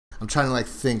I'm trying to like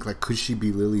think like could she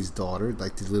be Lily's daughter?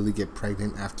 Like did Lily get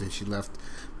pregnant after she left?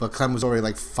 But Clem was already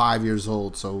like 5 years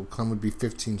old, so Clem would be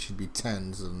 15. She'd be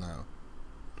 10. So now,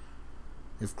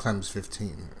 if Clem's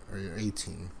 15 or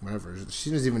 18, whatever,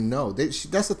 she doesn't even know.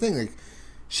 That's the thing. Like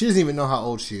she doesn't even know how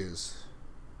old she is.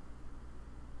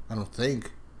 I don't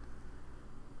think.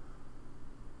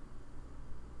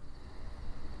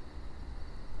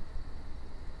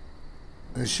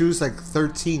 And she was like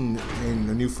 13 in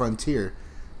The New Frontier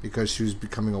because she was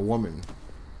becoming a woman.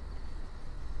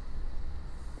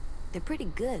 They're pretty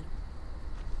good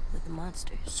with the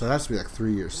monsters. So that has to be like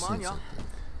 3 years Come on, since, y'all. I think.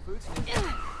 Food's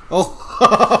here.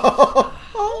 Oh!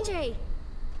 AJ!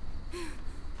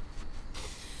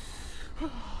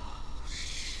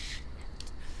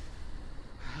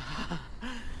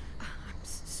 I'm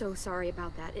so sorry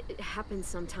about that. It happens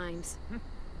sometimes.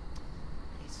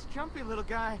 He's a jumpy little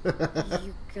guy.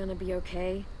 You gonna be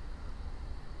okay?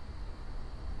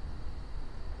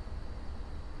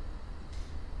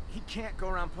 He can't go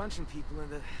around punching people in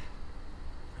the...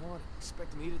 I don't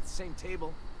expect him to eat at the same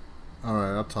table.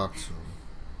 Alright, I'll talk to him.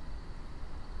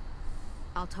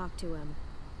 I'll talk to him.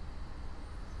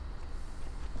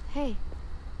 Hey,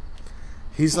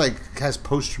 He's like, has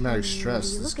post-traumatic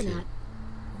stress, what are you this looking kid. at?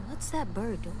 What's that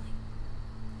bird doing?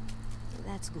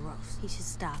 That's gross. He should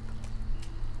stop.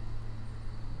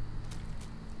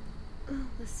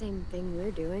 The same thing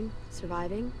we're doing.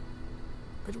 Surviving.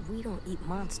 But we don't eat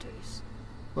monsters.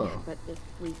 Well, But if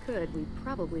we could, we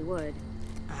probably would.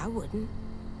 I wouldn't.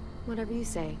 Whatever you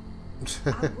say.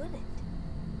 I wouldn't.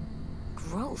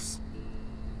 Gross.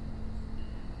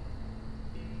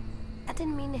 I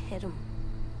didn't mean to hit him.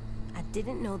 I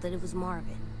didn't know that it was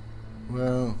Marvin.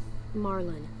 well,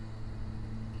 Marlon.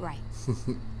 Right.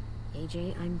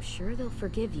 AJ, I'm sure they'll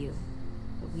forgive you.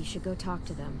 But we should go talk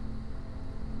to them.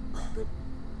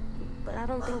 But I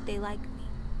don't think they like me.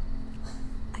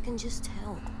 I can just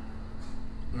tell.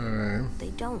 alright. They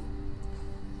don't.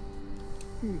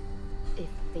 If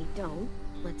they don't,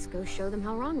 let's go show them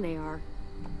how wrong they are.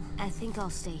 I think I'll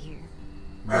stay here.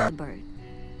 With the bird.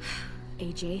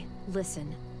 AJ,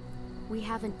 listen. We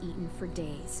haven't eaten for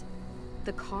days.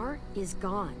 The car is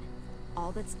gone.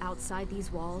 All that's outside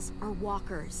these walls are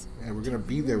walkers. Yeah, we're gonna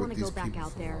be there with wanna these go back people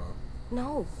out for a there. while.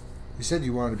 No. You said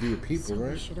you wanted to be with people, So we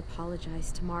right? should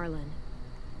apologize to Marlon.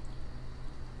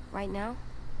 Right now?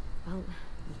 Well,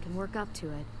 we can work up to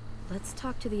it. Let's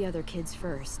talk to the other kids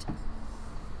first.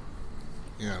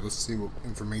 Yeah, let's see what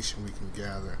information we can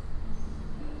gather.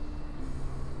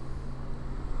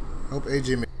 Hope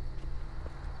AJ ma-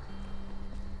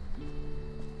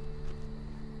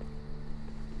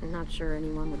 I'm not sure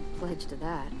anyone would pledge to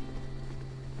that.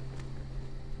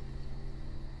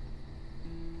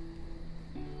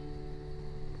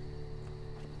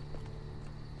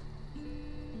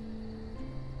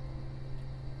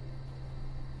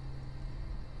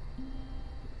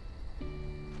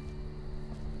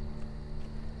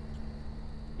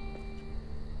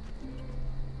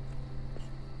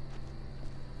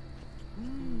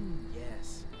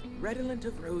 Yes. Redolent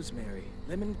of rosemary.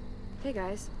 Lemon... Hey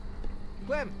guys.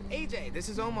 Clem, AJ, this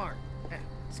is Omar.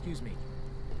 Excuse me.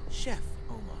 Chef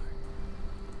Omar.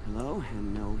 Hello,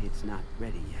 and no, it's not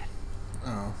ready yet.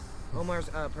 Oh. Omar's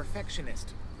a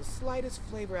perfectionist. The slightest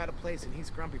flavor out of place and he's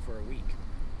grumpy for a week.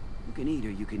 You can eat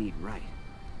or you can eat right.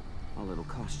 All it'll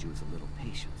cost you is a little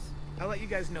patience. I'll let you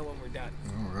guys know when we're done.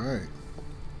 Alright.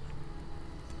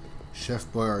 Chef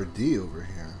Boyardee over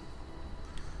here.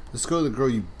 Let's go to the girl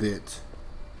you bit.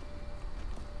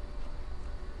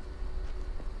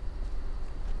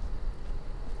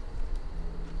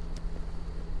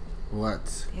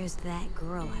 What? There's that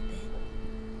girl I bet.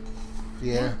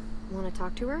 Yeah. Want to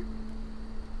talk to her?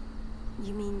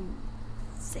 You mean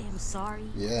say I'm sorry?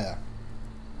 Yeah.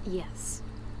 Yes.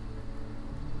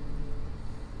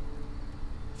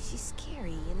 She's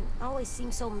scary and always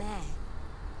seems so mad.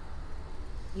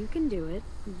 You can do it.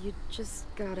 You just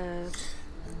gotta...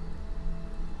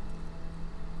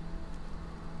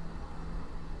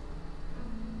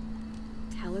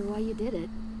 Tell her why you did it.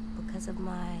 Because of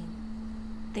my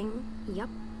thing? Yep,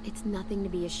 it's nothing to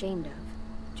be ashamed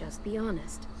of. Just be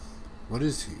honest. What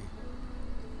is he?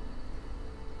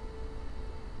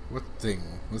 What thing?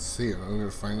 Let's see it. I'm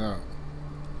gonna find out.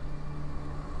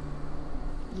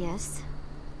 Yes.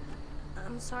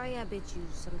 I'm sorry I bit you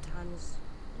sometimes.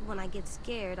 When I get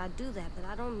scared, I do that, but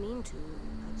I don't mean to.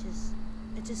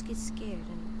 I just get scared,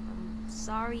 and I'm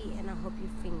sorry, and I hope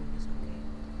your finger is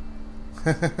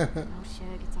okay. Oh,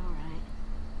 Shug, it's all right.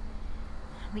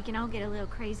 We can all get a little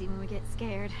crazy when we get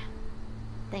scared.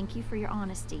 Thank you for your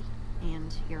honesty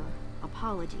and your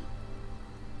apology.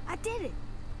 I did it!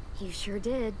 You sure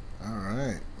did.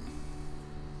 Alright.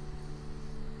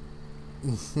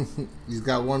 He's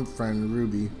got one friend,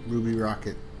 Ruby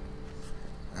Rocket.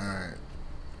 Alright.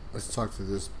 Let's talk to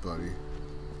this buddy.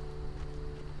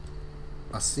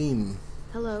 Asim.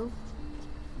 Hello.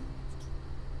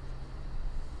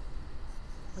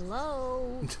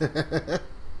 Hello?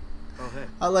 Oh, hey.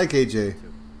 I like AJ.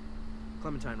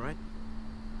 Clementine, right?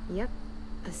 Yep.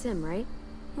 Asim, right?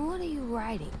 What are you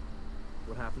writing?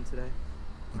 What happened today?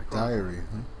 My Diary,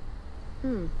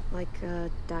 huh? Like a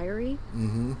diary?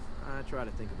 Mm-hmm. I try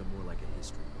to think of it more like a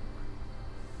history book.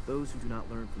 Those who do not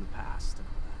learn from the past and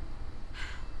all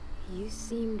that. You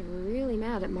seemed really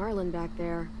mad at Marlon back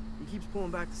there. He keeps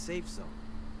pulling back the safe zone.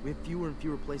 We have fewer and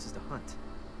fewer places to hunt,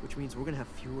 which means we're gonna have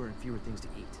fewer and fewer things to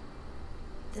eat.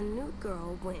 The new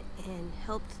girl went and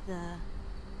helped the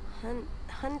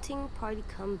hunting party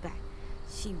come back.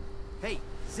 She... Hey,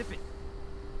 zip it!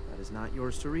 That is not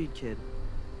yours to read, kid.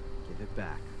 Give it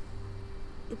back.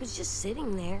 It was just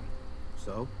sitting there.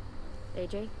 So?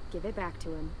 AJ, give it back to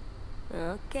him.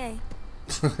 Okay.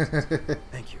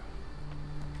 Thank you.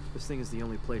 This thing is the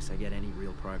only place I get any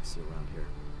real privacy around here.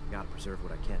 Gotta preserve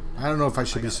what I can. I don't know if I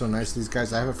should be so nice to these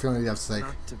guys. I have a feeling they have like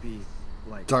Not to be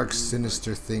like dark, rude,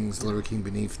 sinister things lurking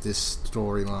beneath this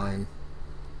storyline.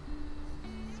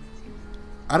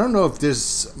 I don't know if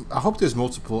there's... I hope there's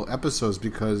multiple episodes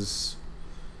because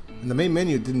in the main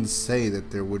menu it didn't say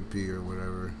that there would be or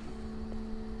whatever.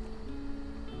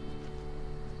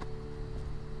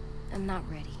 I'm not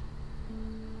ready.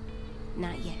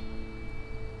 Not yet.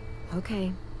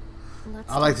 Okay. Let's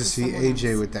I like talk to see someone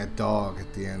AJ else. with that dog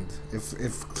at the end.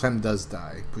 If Clem does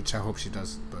die, which I hope she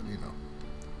doesn't, but you know.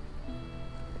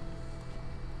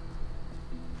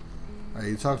 Alright,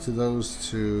 you talk to those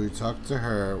two. You talk to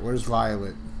her. Where's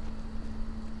Violet?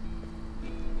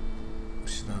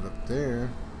 She's not up there.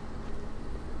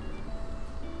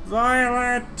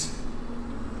 Violet!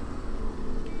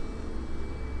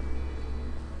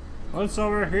 What's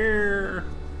over here?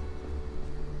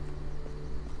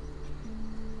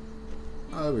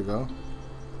 Oh, there we go.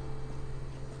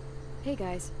 Hey,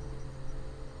 guys.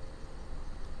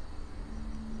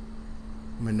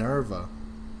 Minerva.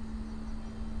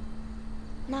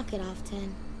 Knock it off,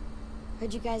 10.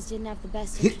 Heard you guys didn't have the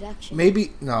best He, introduction.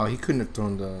 maybe... No, he couldn't have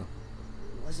thrown the...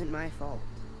 Wasn't my fault.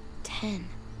 10.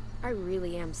 I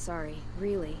really am sorry.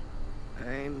 Really.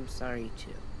 I'm sorry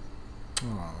too.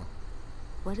 Aw.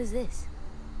 What is this?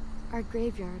 Our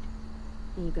graveyard.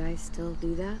 You guys still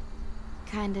do that?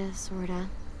 Kinda, sorta.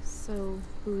 So,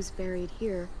 who's buried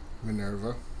here?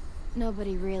 Minerva.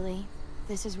 Nobody really.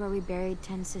 This is where we buried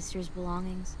 10 sisters'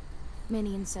 belongings.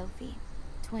 Minnie and Sophie.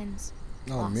 Twins.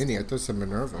 Oh, Lost Minnie. I them thought it said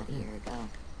Minerva. about a year ago.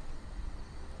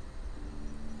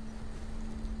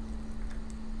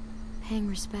 Paying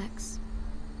respects.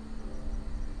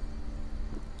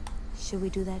 Should we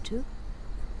do that too?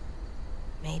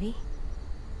 Maybe?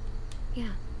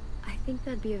 Yeah. I think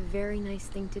that'd be a very nice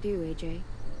thing to do, AJ.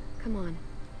 Come on.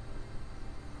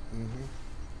 Mm-hmm.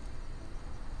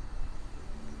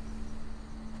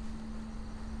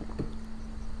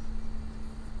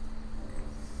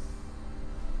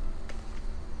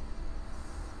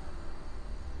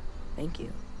 Thank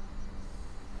you.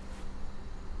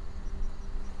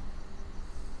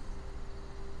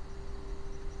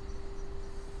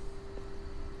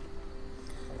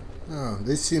 Oh,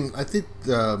 they seem... I think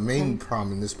the main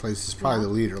problem in this place is probably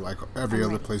the leader, like every I'm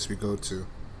other ready. place we go to.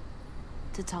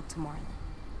 To talk to Marlon.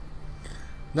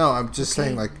 No, I'm just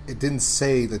saying, Okay. like, it didn't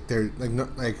say that they're... Like, no,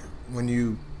 like when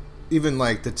you... Even,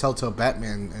 like, the Telltale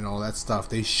Batman and all that stuff,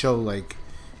 they show, like,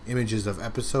 images of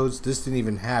episodes. This didn't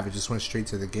even have. It just went straight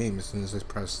to the game as soon as I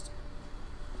pressed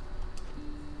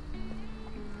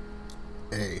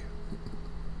A.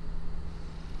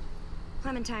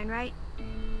 Clementine, right?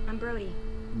 I'm Brody.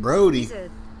 Brody. He's a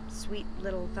sweet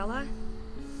little fella.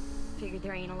 Figured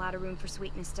there ain't a lot of room for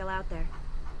sweetness still out there.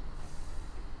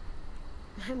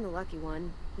 I'm the lucky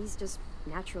one. He's just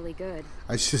naturally good.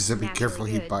 I should have said be Naturally careful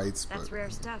he good. bites. That's but rare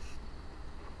stuff.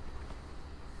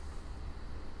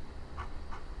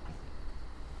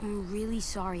 I'm really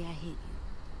sorry I hit you.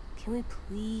 Can we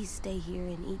please stay here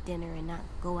and eat dinner and not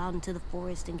go out into the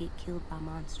forest and get killed by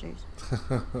monsters?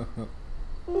 I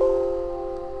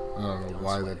don't know Don't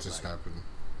why sweat that it, just buddy. happened.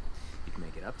 You can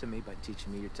make it up to me by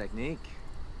teaching me your technique.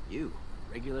 You,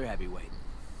 regular heavyweight.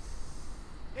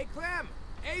 Hey, Clem!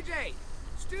 AJ!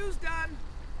 Stew's done!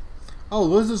 Oh,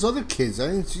 where's those other kids? I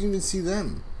didn't even see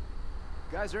them.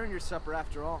 You guys earned your supper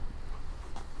after all.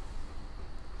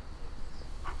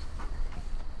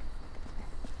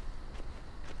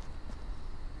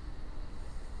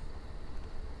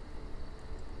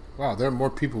 Wow, there are more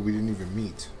people we didn't even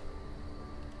meet.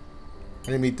 I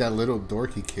didn't meet that little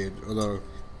dorky kid, although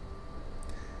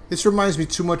This reminds me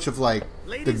too much of like the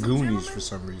Ladies and Goonies gentlemen, for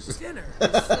some reason. Dinner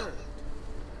is served.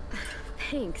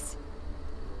 Thanks.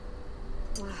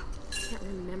 Wow, I can't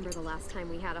remember the last time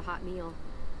we had a hot meal.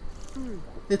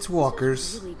 It's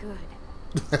Walker's. Really good.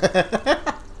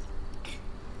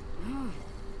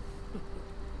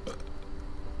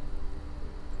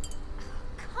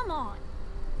 Come on.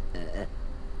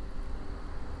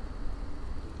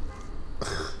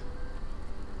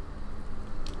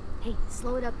 Hey,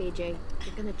 slow it up, AJ.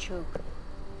 You're gonna choke.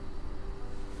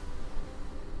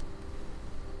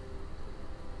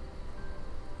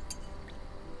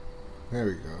 There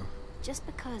we go. Just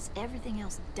because everything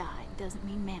else died doesn't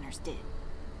mean manners did.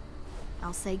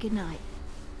 I'll say goodnight.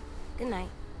 Good night.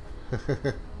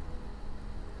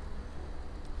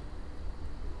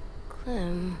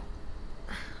 Clem.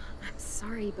 I'm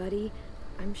sorry, buddy.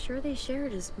 I'm sure they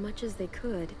shared as much as they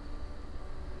could.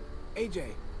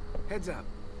 AJ, heads up.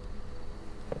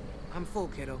 I'm full,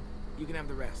 kiddo. You can have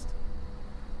the rest.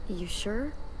 You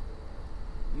sure?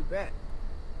 You bet.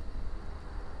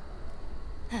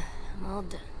 I'm all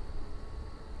done.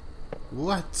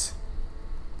 What?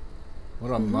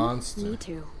 What a monster. Me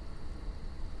too.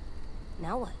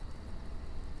 Now what?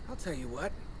 I'll tell you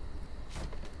what.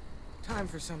 Time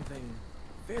for something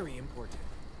very important.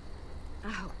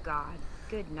 Oh, God.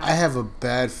 Good night. I have a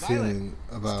bad Violet, feeling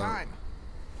it's about time.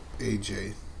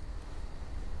 AJ.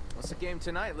 What's the game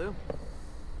tonight, Lou?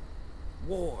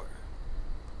 War.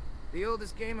 The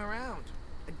oldest game around.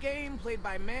 A game played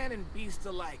by man and beast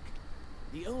alike.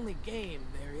 The only game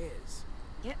there is.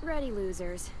 Get ready,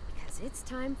 losers, because it's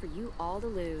time for you all to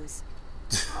lose.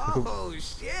 Oh,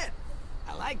 shit!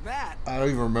 I like that. I don't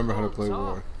even remember how to play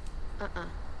talk. War.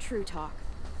 True talk.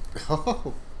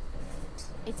 Oh.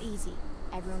 It's easy.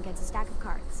 Everyone gets a stack of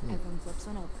cards. Everyone flips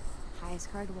one over.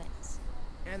 Highest card wins.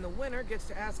 And the winner gets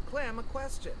to ask Clem a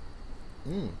question.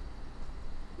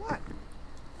 What?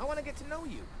 I want to get to know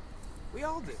you. We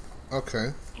all do.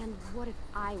 Okay. And what if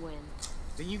I win?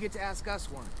 Then you get to ask us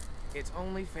one. It's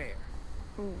only fair.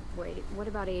 Oh, wait, what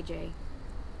about AJ?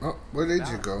 Oh, where did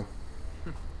AJ go?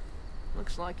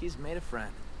 Looks like he's made a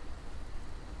friend.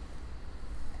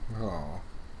 Oh.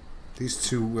 These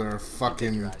two are Take your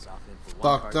fucking eyes off him for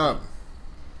one fucked hard up. day.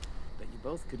 Bet you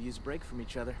both could use a break from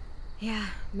each other. Yeah,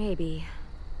 maybe.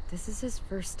 This is his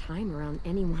first time around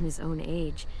anyone his own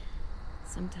age.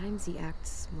 Sometimes he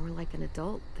acts more like an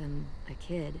adult than a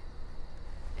kid.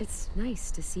 It's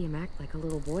nice to see him act like a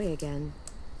little boy again.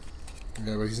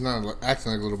 Yeah, but he's not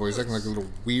acting like a little boy. He's acting like a little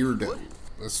weirdo.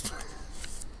 That's...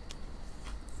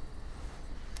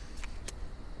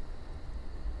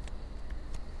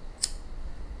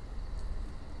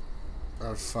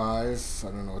 R5.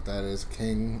 I don't know what that is.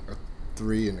 King, a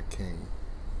 3, and a king.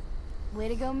 Way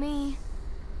to go, me.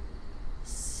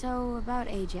 So, about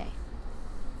AJ.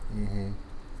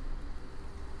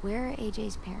 Where are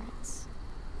AJ's parents?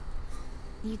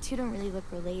 You two don't really look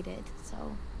related,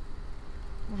 so...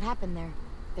 What happened there?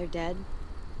 They're dead.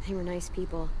 They were nice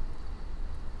people.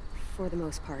 For the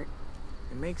most part.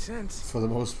 It makes sense. For the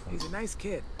most part. He's a nice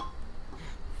kid.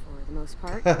 For the most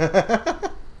part.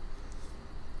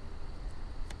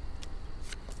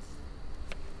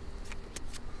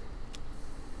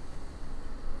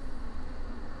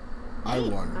 I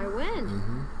won. I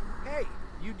win. Hey,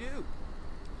 you do.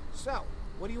 So,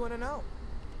 what do you want to know?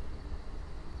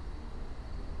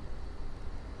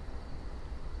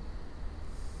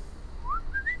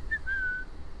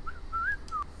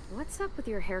 What's up with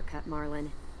your haircut, Marlon?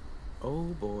 Oh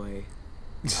boy.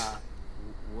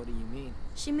 What do you mean?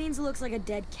 She means it looks like a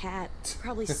dead cat.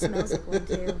 Probably smells like one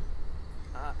too.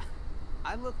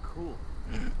 I look cool.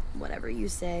 Whatever you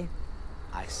say.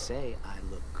 I say I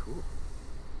look cool.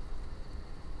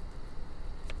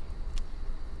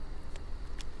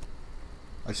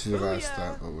 I should have asked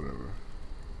that, but whatever.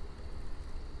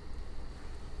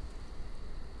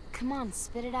 Come on,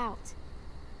 spit it out.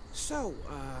 So,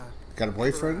 Got a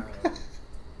boyfriend?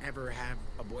 ever have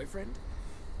a boyfriend?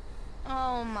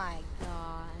 Oh my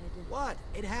god. What?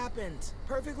 It happens.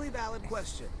 Perfectly valid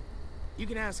question. You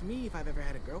can ask me if I've ever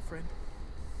had a girlfriend.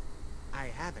 I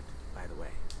haven't, by the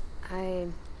way. I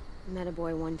met a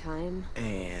boy one time,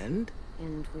 And?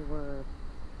 and we were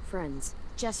friends.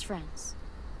 Just friends.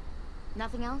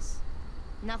 Nothing else?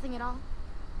 Nothing at all?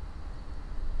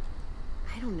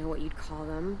 I don't know what you'd call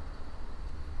them,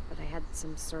 but I had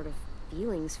some sort of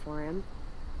feelings for him.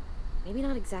 Maybe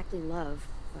not exactly love,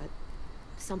 but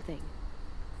something.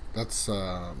 That's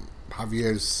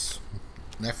Javier's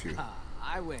nephew.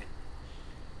 I win.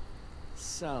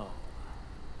 So,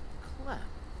 Clem,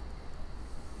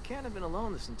 you can't have been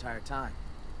alone this entire time.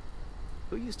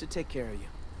 Who used to take care of you?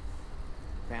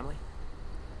 Family?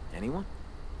 Anyone?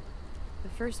 The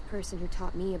first person who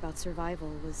taught me about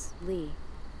survival was Lee.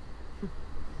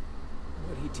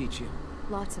 What'd he teach you?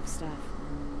 Lots of stuff.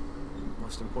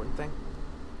 Most important thing?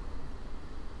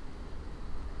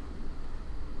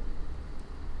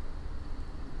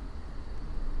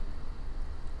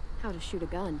 How to shoot a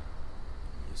gun.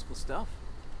 Useful stuff.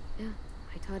 Yeah,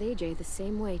 I taught AJ the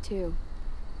same way, too.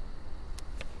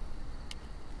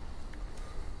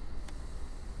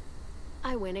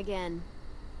 I win again.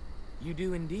 You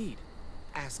do indeed.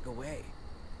 Ask away.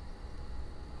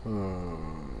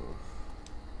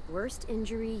 Worst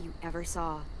injury you ever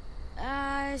saw.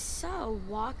 I saw a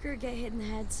walker get hit in the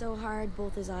head so hard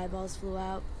both his eyeballs flew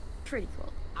out. Pretty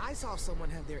cool. I saw someone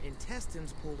have their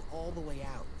intestines pulled all the way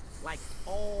out. Like,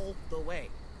 all the way.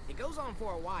 It goes on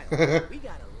for a while. We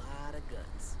got a lot of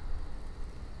guts.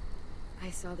 I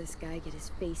saw this guy get his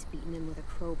face beaten in with a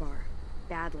crowbar.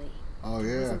 Badly. Oh,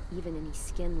 There yeah. wasn't even any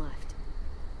skin left.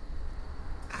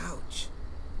 Ouch.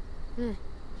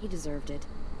 He deserved it.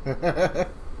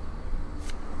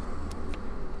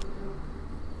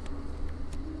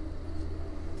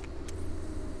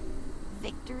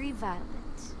 Victory Violet.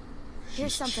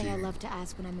 Here's She's something I cheating. love to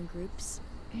ask when I'm in groups.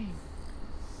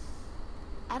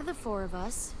 Out of the four of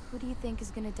us, who do you think is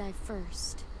gonna die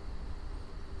first?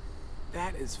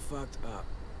 That is fucked up.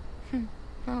 Oh,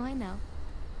 I know.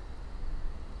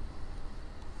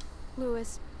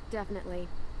 Lewis, definitely.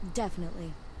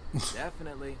 Definitely.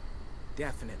 Definitely.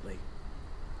 Definitely.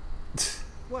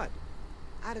 What?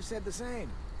 I'd have said the same.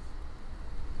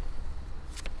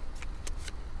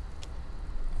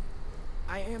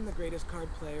 I am the greatest card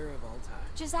player of all time.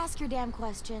 Just ask your damn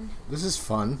question. This is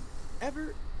fun.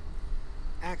 Ever?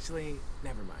 Actually,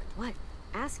 never mind. What?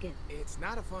 Ask it. It's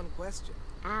not a fun question.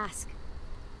 Ask.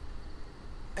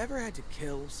 Ever had to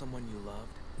kill someone you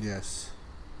loved? Yes.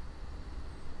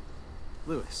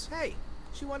 Lewis. Hey,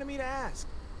 she wanted me to ask.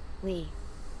 Lee.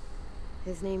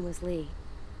 His name was Lee.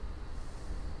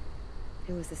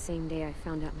 It was the same day I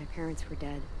found out my parents were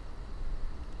dead.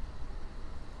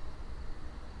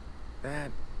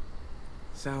 That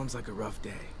sounds like a rough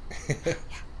day.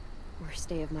 Worst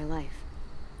day of my life.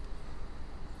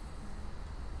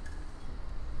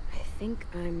 I think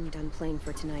I'm done playing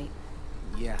for tonight.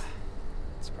 Yeah,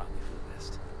 it's probably for the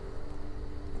best.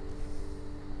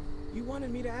 You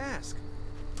wanted me to ask.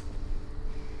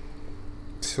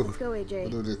 Let's go, AJ.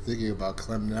 What are they thinking about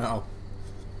Clem now?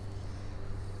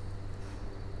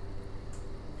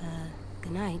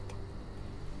 Good night.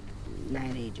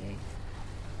 Night, AJ.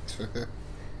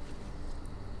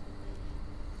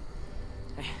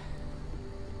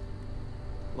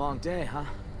 Long day, huh?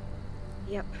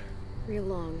 Yep. Real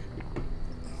long.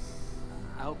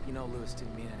 I hope you know Lewis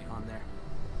didn't mean any harm there.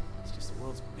 He's just the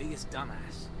world's biggest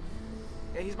dumbass.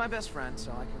 Yeah, he's my best friend,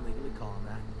 so I can legally call him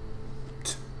that.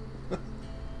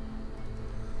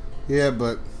 Yeah,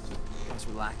 but Let's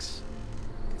relax.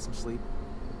 Get some sleep.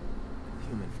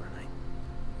 Human for a night.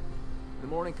 In the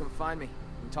morning, come find me.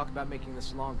 We can talk about making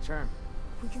this long term.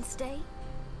 We can stay?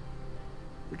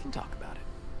 We can talk about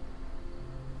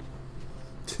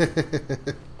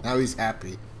it. now he's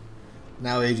happy.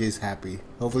 Now AJ's happy.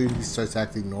 Hopefully he starts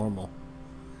acting normal.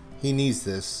 He needs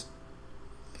this.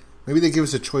 Maybe they give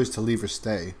us a choice to leave or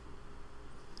stay.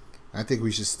 I think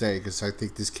we should stay because I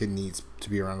think this kid needs to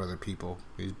be around other people.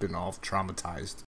 He's been all traumatized.